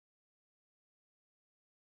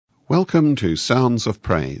Welcome to Sounds of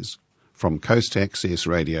Praise from Coast Access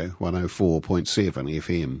Radio 104.7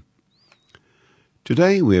 FM.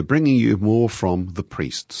 Today we're bringing you more from the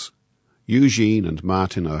priests. Eugene and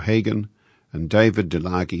Martin O'Hagan and David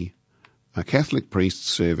Delagi are Catholic priests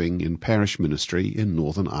serving in parish ministry in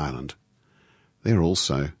Northern Ireland. They're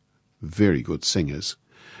also very good singers,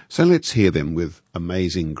 so let's hear them with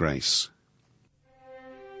Amazing Grace.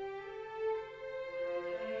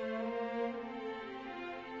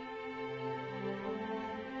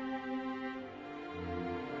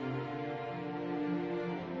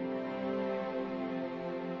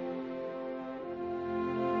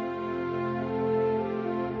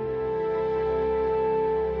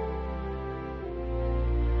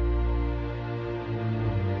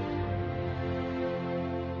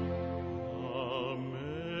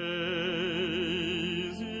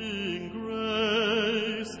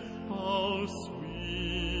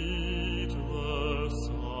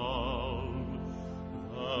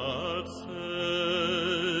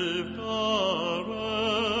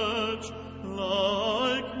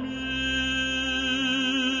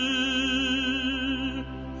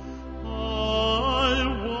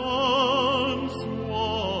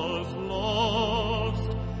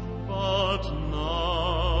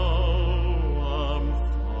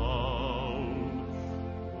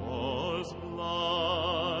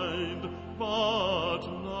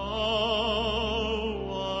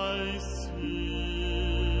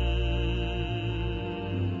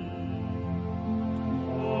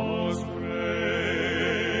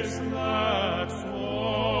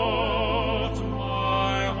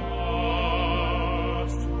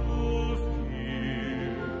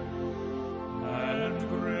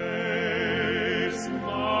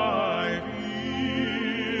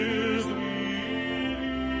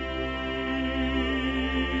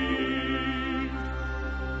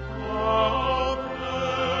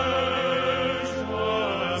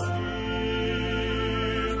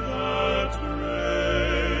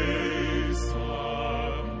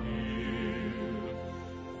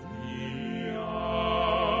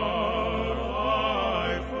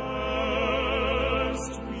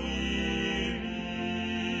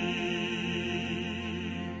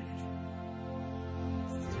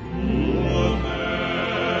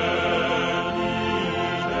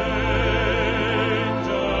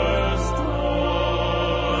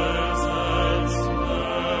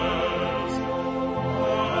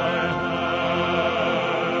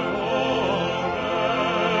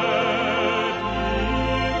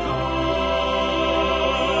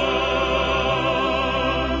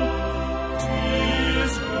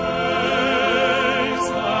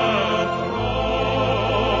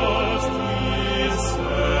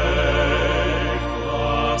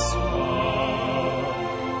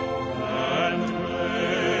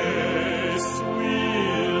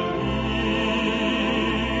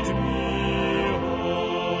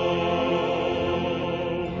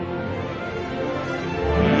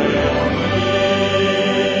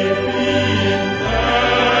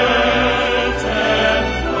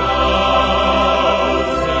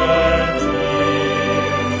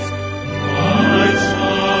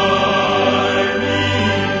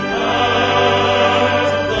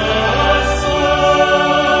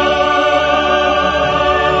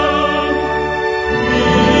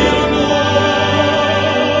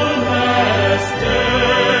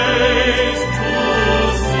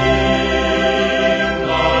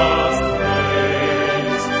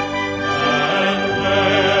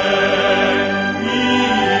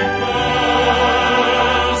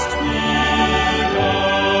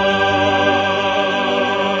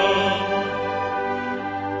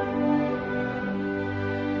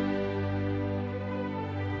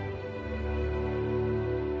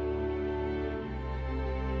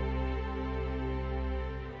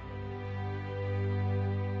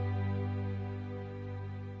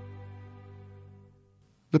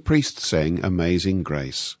 The priests sang Amazing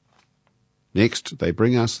Grace. Next, they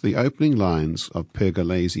bring us the opening lines of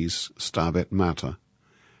Pergolesi's Stabat Mater,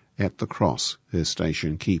 At the Cross, her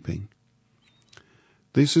station keeping.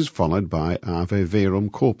 This is followed by Ave Verum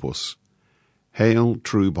Corpus, Hail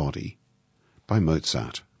True Body, by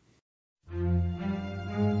Mozart.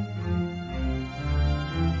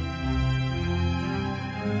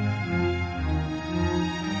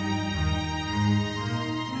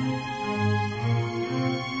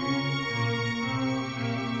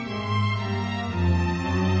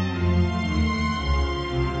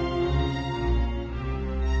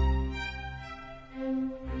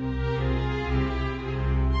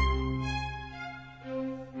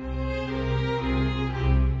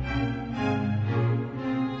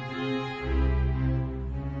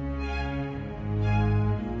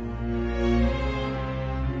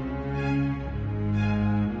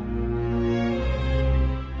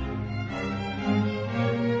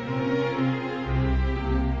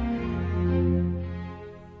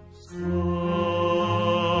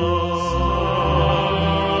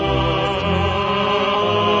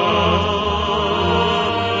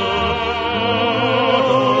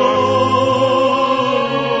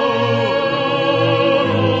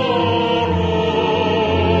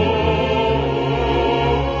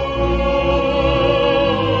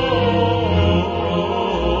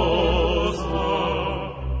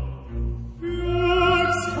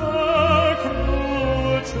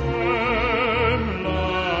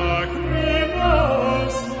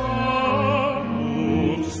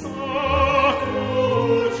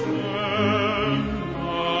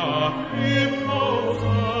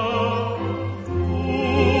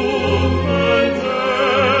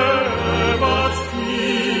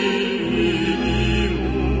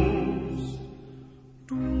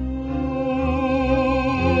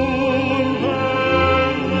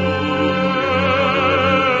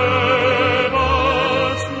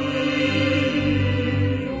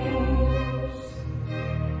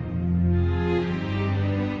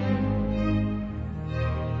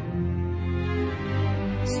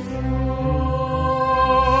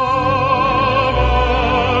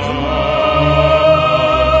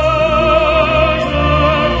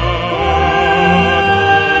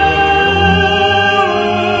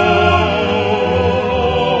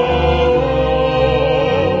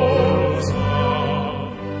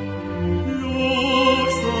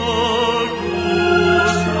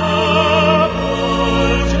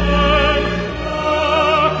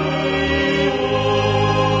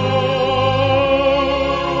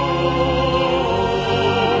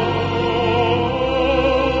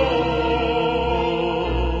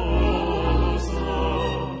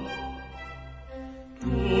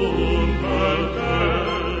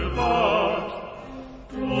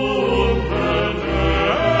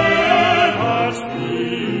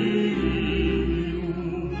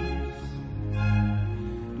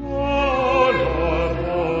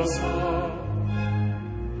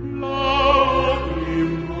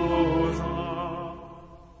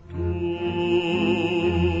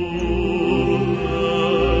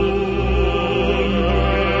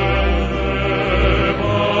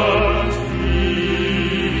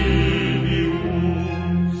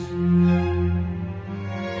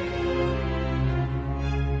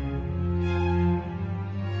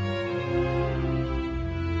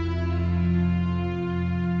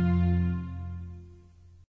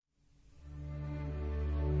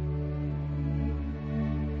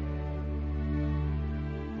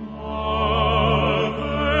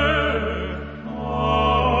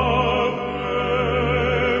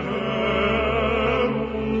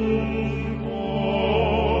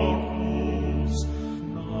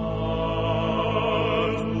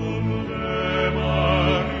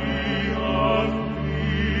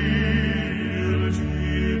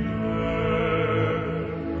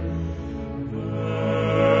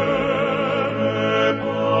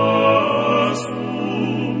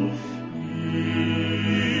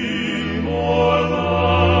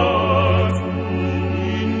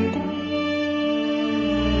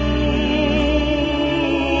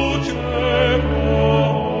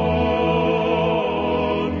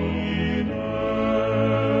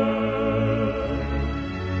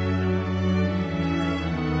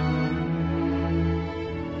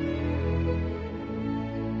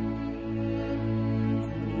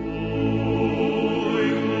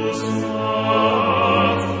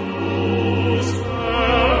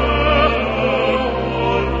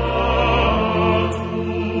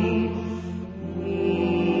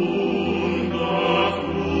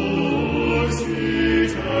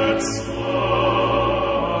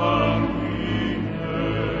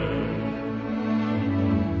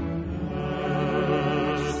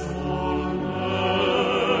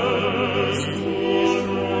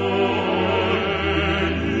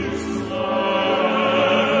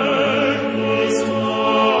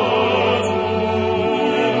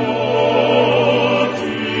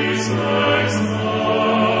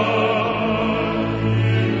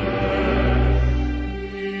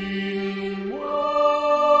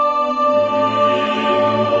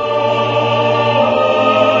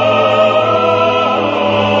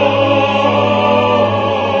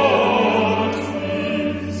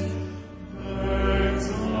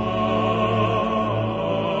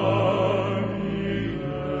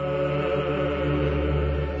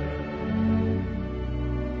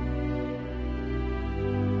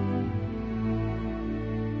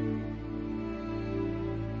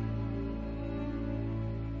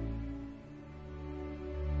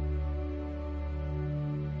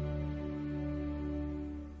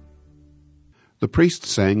 The priests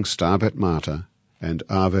sang Stabat Mater and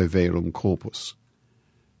Ave Verum Corpus.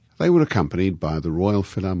 They were accompanied by the Royal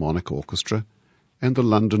Philharmonic Orchestra and the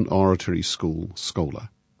London Oratory School Schola.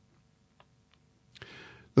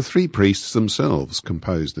 The three priests themselves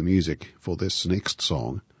composed the music for this next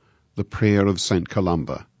song, the Prayer of St.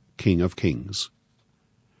 Columba, King of Kings.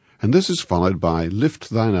 And this is followed by Lift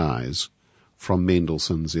Thine Eyes from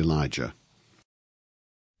Mendelssohn's Elijah.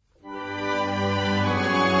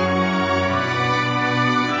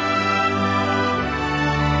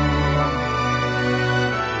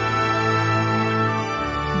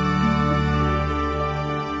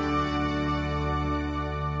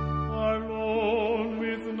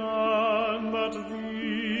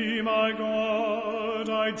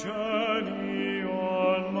 Journey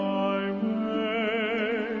on my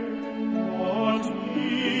way. What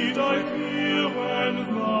need I fear when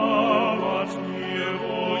thou art near,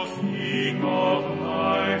 O King of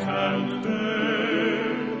night and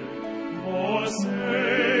day? More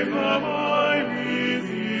safe am I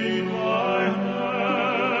within thy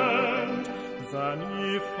hand than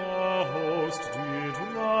if a host did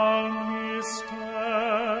round me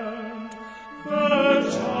stand. The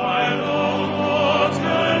child of God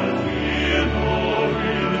can fear no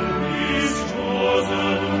ill, he's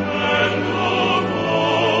chosen friend of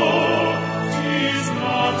all. 'Tis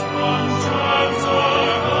not from chance or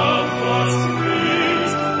helpless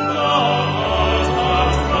springs, thou art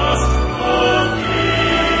at last the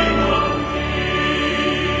King of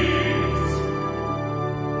kings.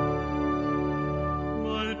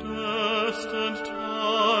 My destined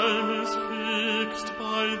time is fixed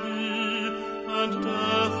by thee, and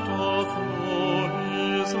death doth know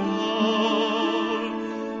his hour.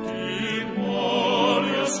 Did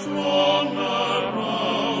warriors strong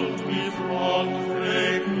around me throng,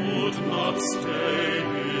 they could not stay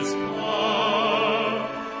his power.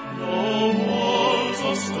 No walls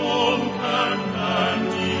of stone can man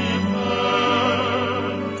defend,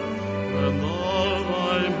 when thou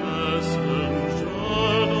thy messenger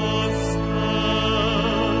dost send.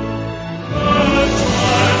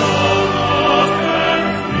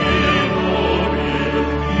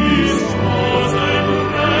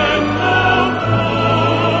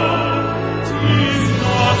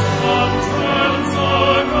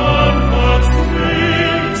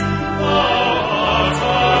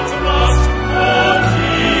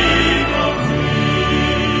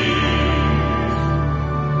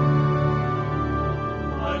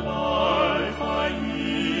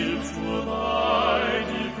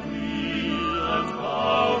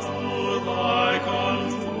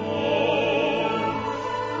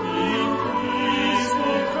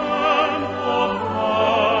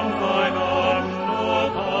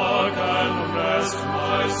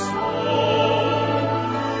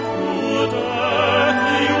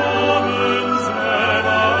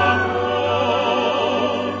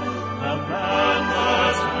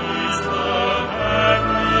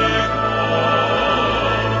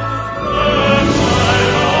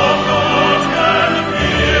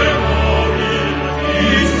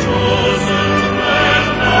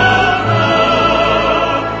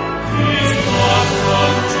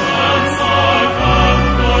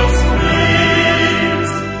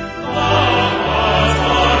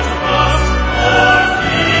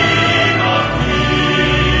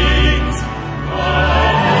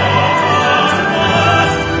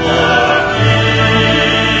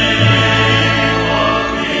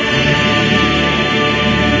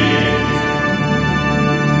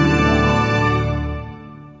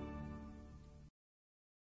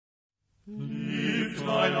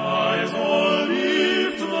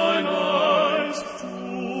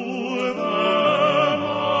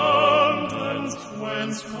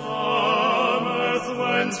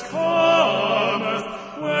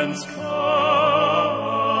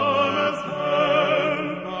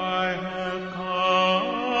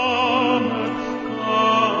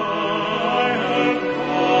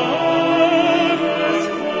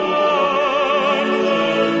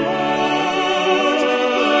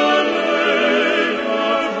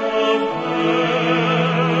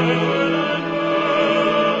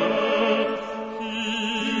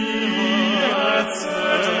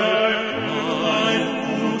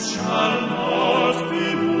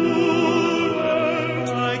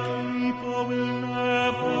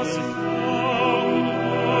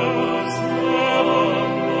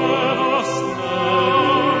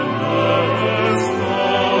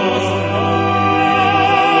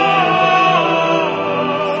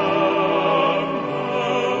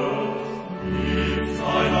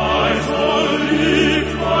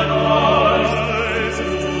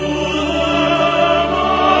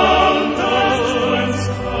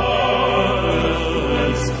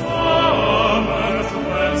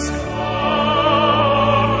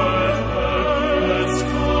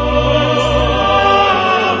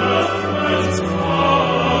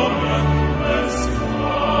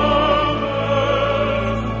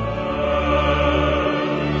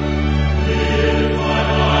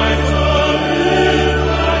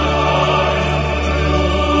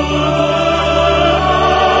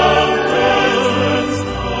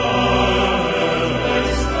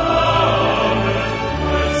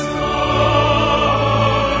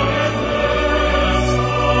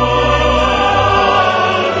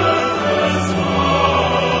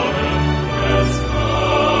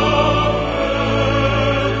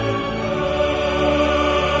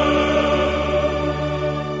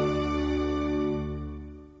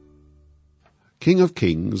 King of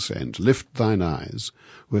Kings and Lift Thine Eyes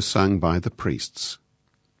were sung by the priests.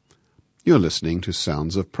 You're listening to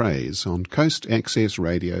Sounds of Praise on Coast Access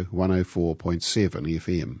Radio 104.7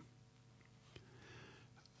 FM.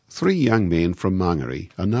 3 young men from Mangere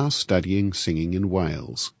are now studying singing in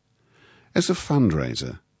Wales. As a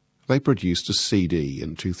fundraiser, they produced a CD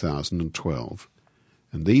in 2012,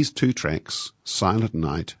 and these 2 tracks, Silent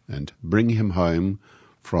Night and Bring Him Home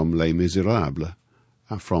from Les Miserables,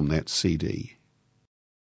 are from that CD.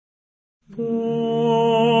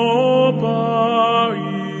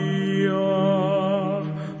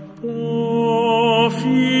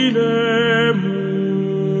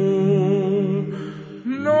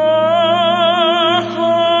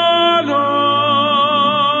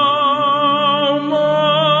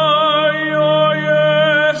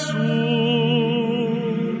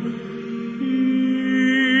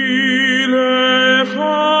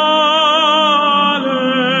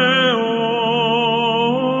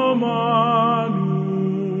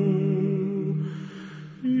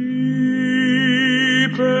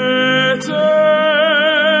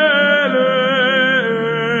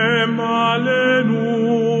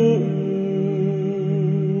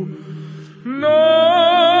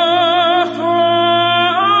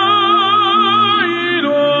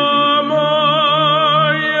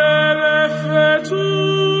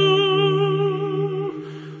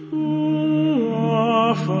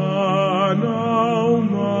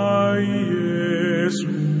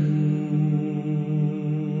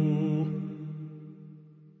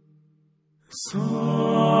 Silent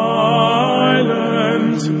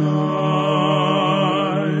night,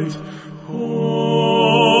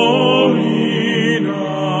 holy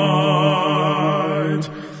night,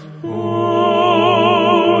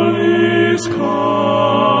 all is calm,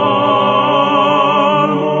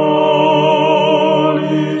 all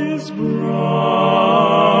is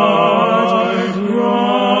bright,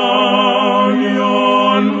 round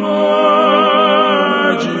yon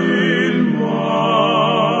Virgin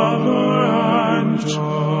Mother and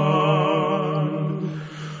Child.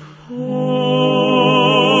 Holy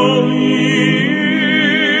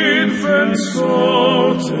infant,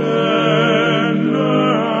 so tender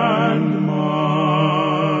and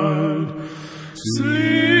mild, sleep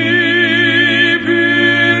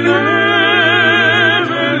in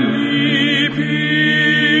heavenly peace.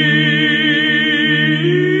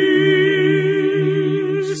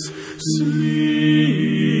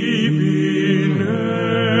 Sleep in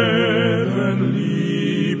heavenly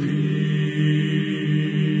peace.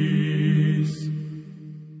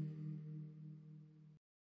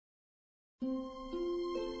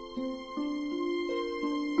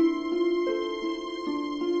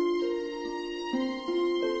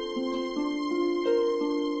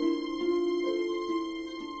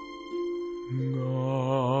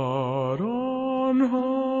 God on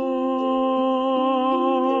high,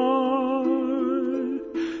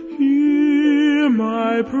 hear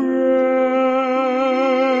my prayer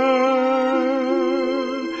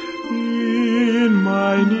in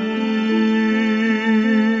my need.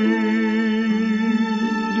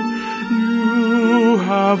 You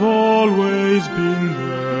have always been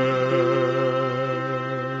there.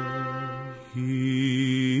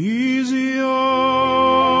 He is young,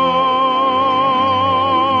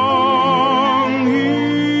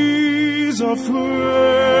 he's afraid.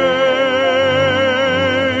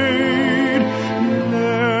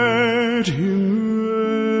 Let him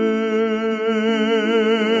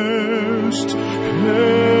rest,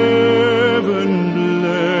 heaven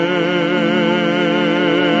blessed.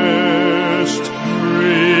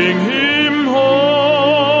 Bring him home,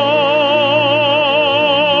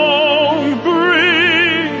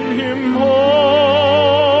 bring him home,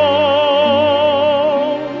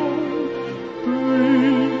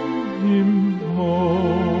 bring him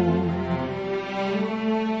home.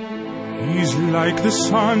 He's like the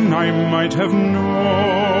sun I might have known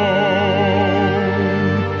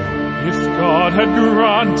if God had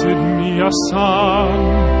granted me a son.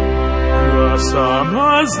 The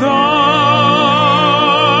summers die,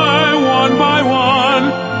 one by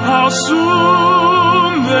one, how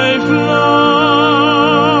soon they fly,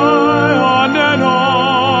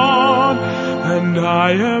 on, and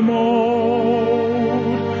I am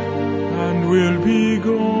old and will be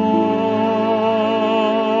gone.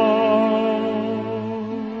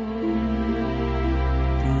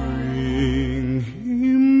 Bring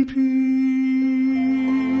him peace,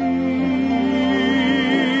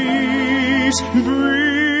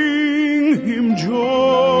 bring him joy.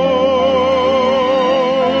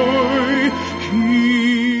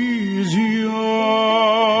 He's young,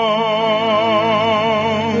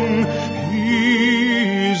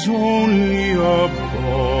 he's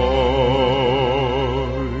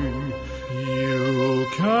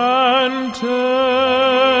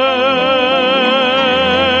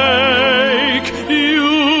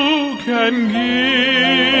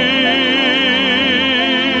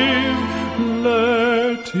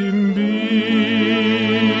him be.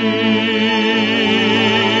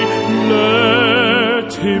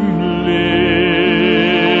 Let him live.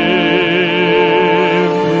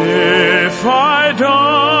 If I die,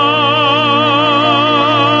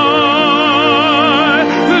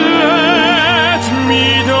 let me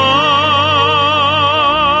die.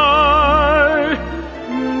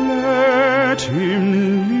 Let him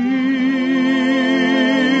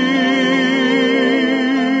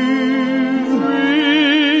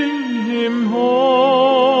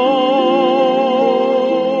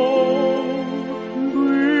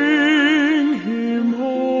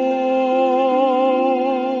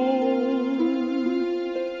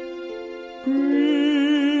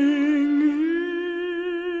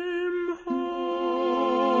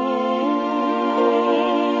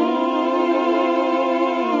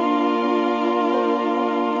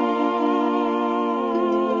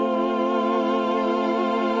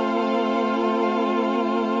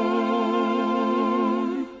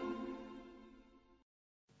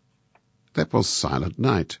That was Silent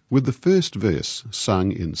Night, with the first verse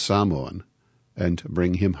sung in Samoan, and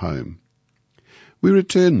Bring Him Home. We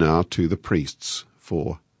return now to the priests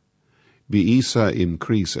for Be Isa im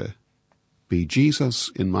Krisa, Be Jesus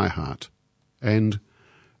in My Heart, and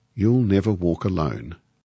You'll Never Walk Alone.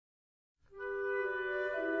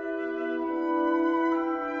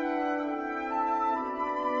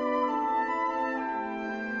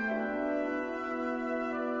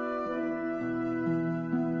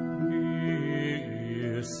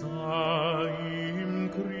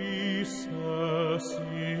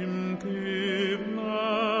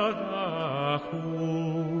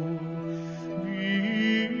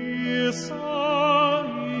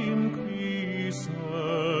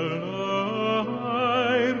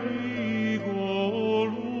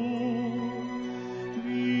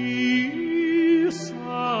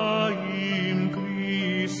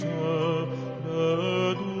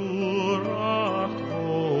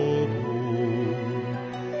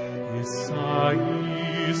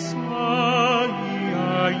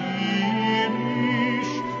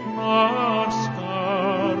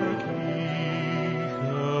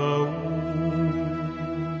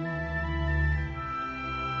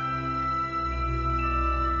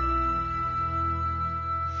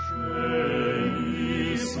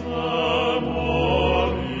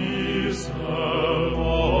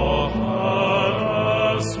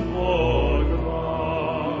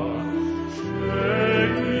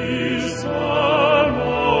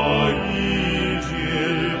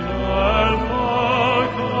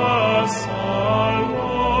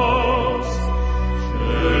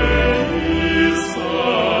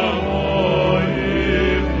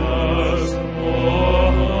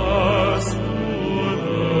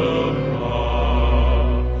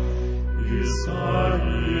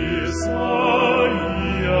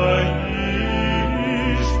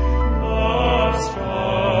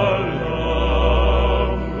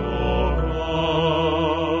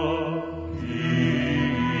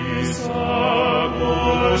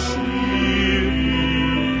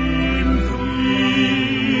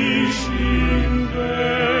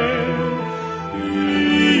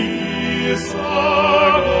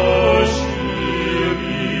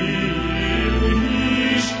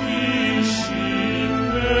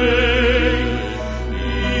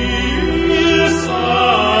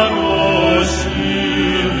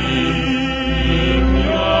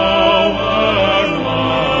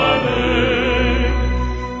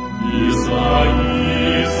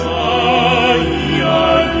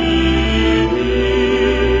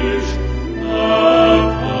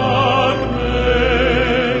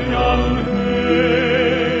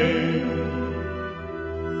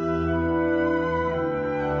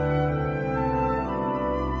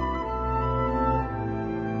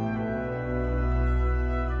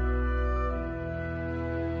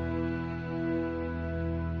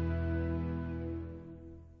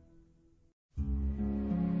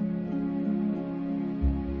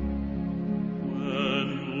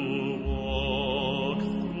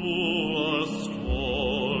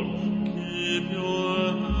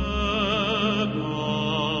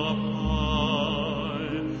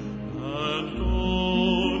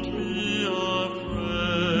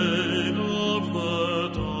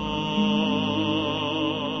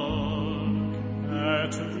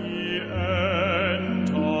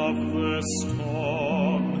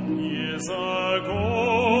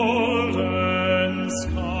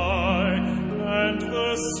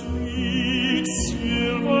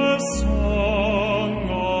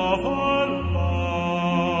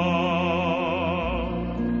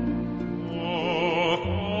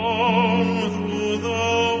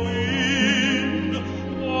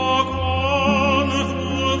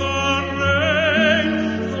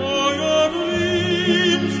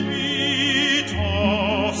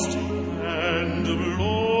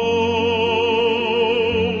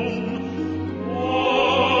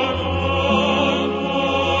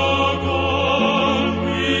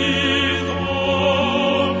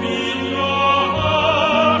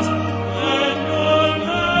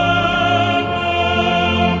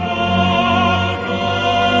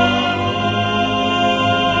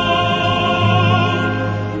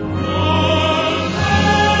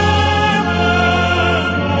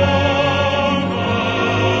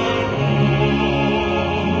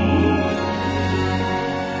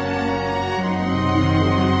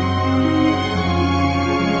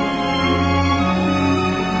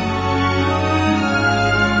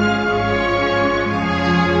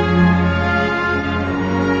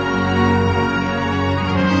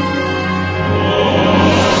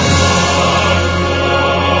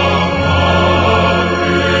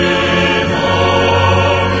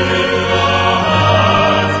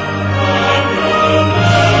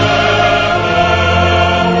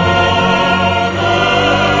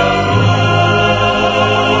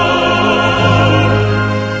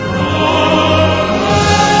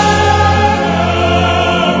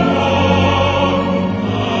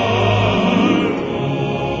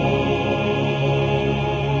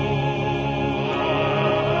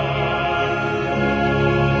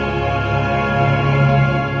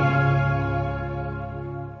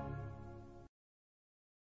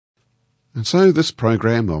 And so this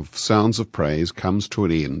program of Sounds of Praise comes to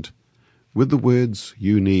an end with the words,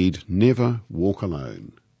 "You need never walk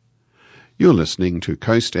alone." You're listening to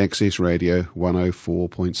Coast Access Radio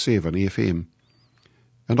 104.7 FM.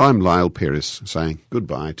 And I'm Lyle Perris saying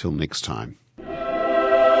goodbye till next time.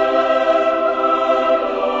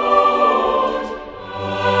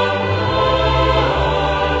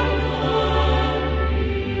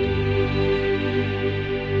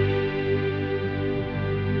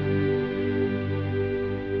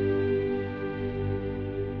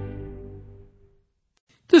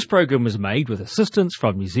 This program was made with assistance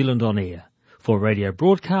from New Zealand On Air for radio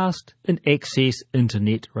broadcast and access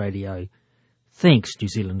internet radio. Thanks, New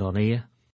Zealand On Air.